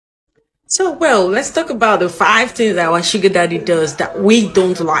So, well, let's talk about the five things that our sugar daddy does that we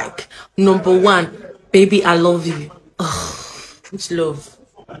don't like. Number one, baby, I love you. Ugh, which love?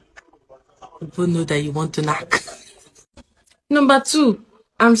 People know that you want to knock. Number two,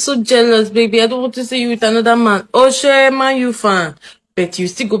 I'm so jealous, baby. I don't want to see you with another man. Oh, share man, you fan. But you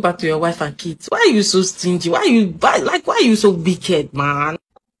still go back to your wife and kids. Why are you so stingy? Why are you so wicked, man?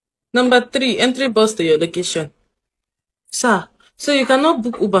 Number three, entry bus to your location. Sir, so you cannot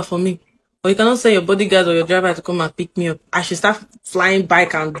book Uber for me. Or you cannot send your bodyguard or your driver to come and pick me up. I should start flying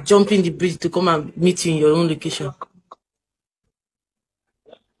bike and jumping the bridge to come and meet you in your own location.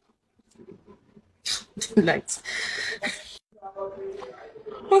 Like,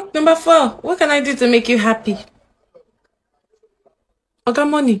 number four, what can I do to make you happy? Okay,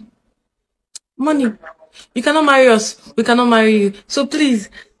 money. Money. You cannot marry us. We cannot marry you. So please,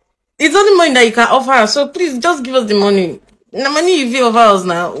 it's only money that you can offer us. So please, just give us the money. The money you will offer us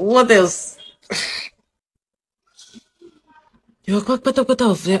now. What else? You're quite better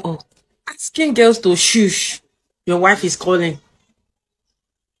of there all. Asking girls to shush. Your wife is calling.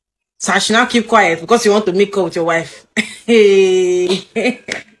 So I should now keep quiet because you want to make up with your wife. Hey.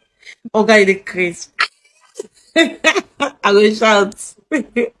 Okay, the craze. I will shout.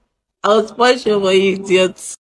 I will spoil you for you, idiots.